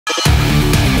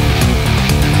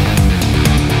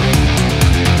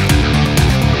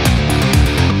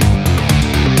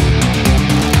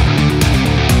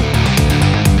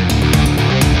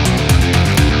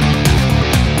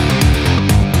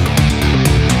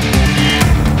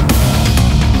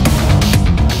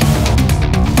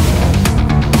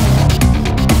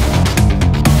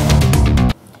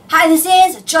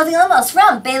Chosen Limos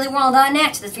from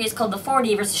Beyblades.net. This video is called the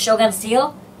 40 versus Shogun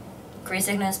Steel. Kreis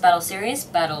Cygnus Battle Series,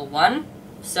 Battle 1.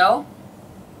 So,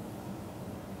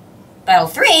 Battle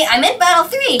 3? I meant Battle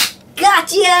 3!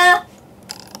 Gotcha!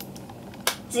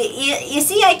 See, you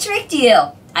see, I tricked you!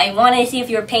 I wanted to see if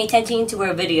you were paying attention to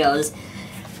our videos.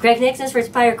 Kreis Cygnus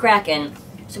versus Kraken.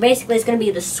 So basically it's going to be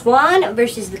the Swan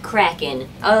versus the Kraken.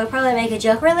 I'll probably make a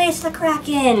joke, release the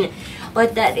Kraken!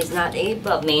 But that is not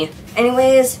above me.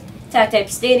 Anyways, Tag Type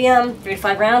Stadium, 3 to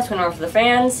 5 rounds, winner for the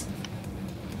fans.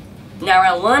 Now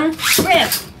round 1, Grip!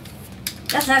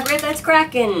 That's not Grip, that's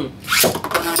Kraken!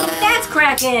 That's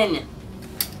Kraken!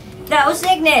 That was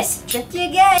Cygnus! Tricked you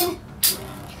again!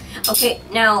 Okay,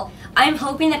 now, I'm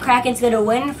hoping the Kraken's gonna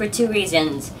win for 2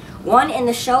 reasons. One, in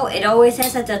the show, it always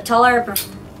says that the taller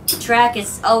track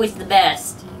is always the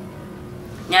best.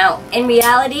 Now, in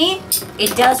reality,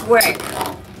 it does work.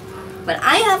 But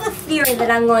I have a theory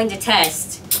that I'm going to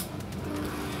test.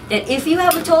 That if you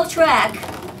have a tall track,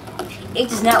 it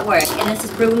does not work. And this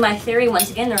has proven my theory. Once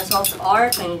again, the results are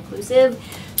conclusive.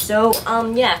 So,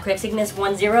 yeah, Kreis Cygnus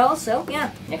 1-0. So,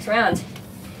 yeah, next round.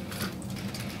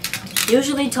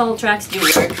 Usually tall tracks do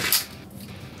work.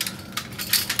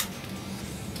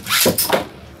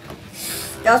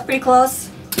 That was pretty close.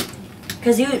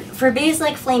 Because for Beys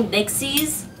like Flame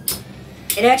Bixies,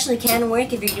 it actually can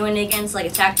work if you're doing it against like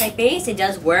attack type base. It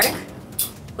does work.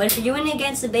 But if you're doing it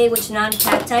against a Bey which is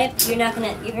non-attack type, you're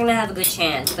gonna have a good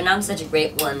chance, but not such a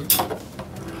great one.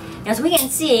 Now, as we can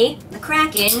see, the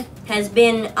Kraken has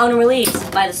been unreleased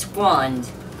by the Swan.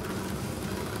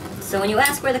 So when you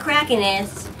ask where the Kraken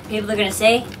is, people are gonna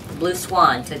say the Blue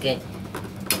Swan took it.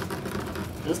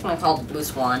 I'm just gonna call it the Blue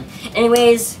Swan.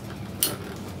 Anyways,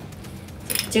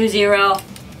 2-0,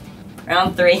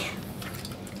 round 3.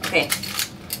 Okay,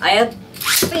 I have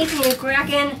faith in you,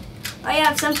 Kraken. I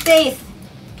have some faith.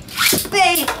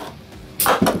 Faith.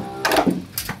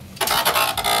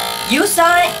 You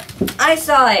saw it. I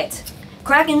saw it.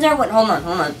 Krakens are what? Hold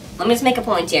on. Let me just make a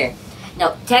point here.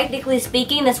 Now, technically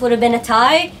speaking, this would have been a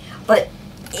tie, but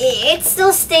it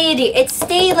still stayed. It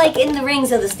stayed like in the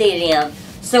rings of the stadium.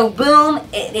 So boom,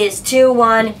 it is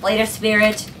 2-1. Blade of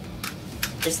Spirit.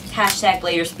 Just hashtag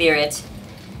Blade of Spirit.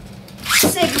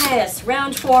 Cygnus,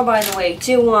 round 4 by the way,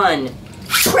 2-1.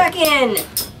 Kraken!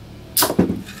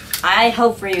 I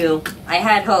hope for you. I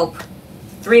had hope.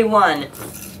 3-1.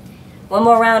 One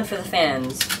more round for the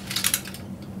fans.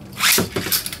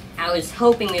 I was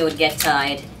hoping we would get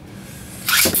tied.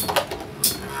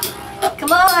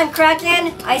 Come on,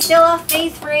 Kraken! I still have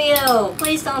faith for you!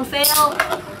 Please don't fail.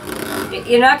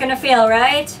 You're not gonna fail,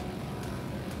 right?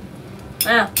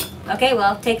 Oh, okay,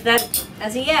 well, take that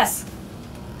as a yes.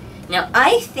 Now,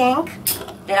 I think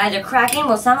that either Kraken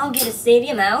will somehow get a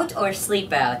stadium out or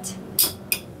sleep out.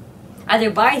 Either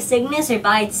by Cygnus or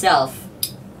by itself.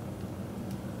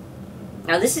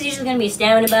 Now, this is usually going to be a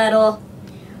stamina battle.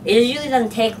 It usually doesn't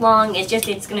take long, it's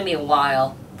going to be a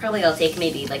while. Probably it'll take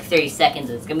maybe like 30 seconds,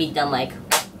 it's going to be done like...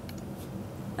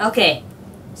 Okay,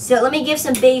 so let me give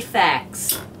some Bey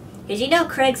facts. Did you know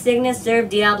Kreis Cygnus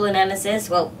served Diablo Nemesis?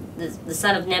 Well, the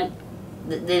son of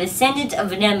the descendant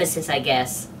of Nemesis, I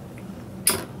guess.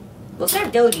 We'll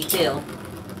serve Doji too.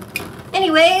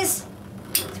 Anyways,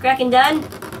 is Kraken done?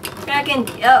 Kraken,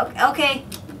 oh, okay.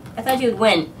 I thought you would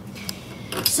win.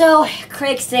 So,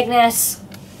 Kreis Cygnus.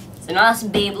 It's an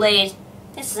awesome Beyblade.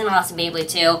 This is an awesome Beyblade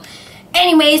too.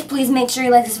 Anyways, please make sure you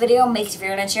like this video, make it your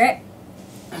favorite and share it.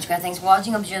 Thanks for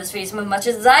watching. Hope you enjoyed this video as much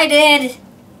as I did.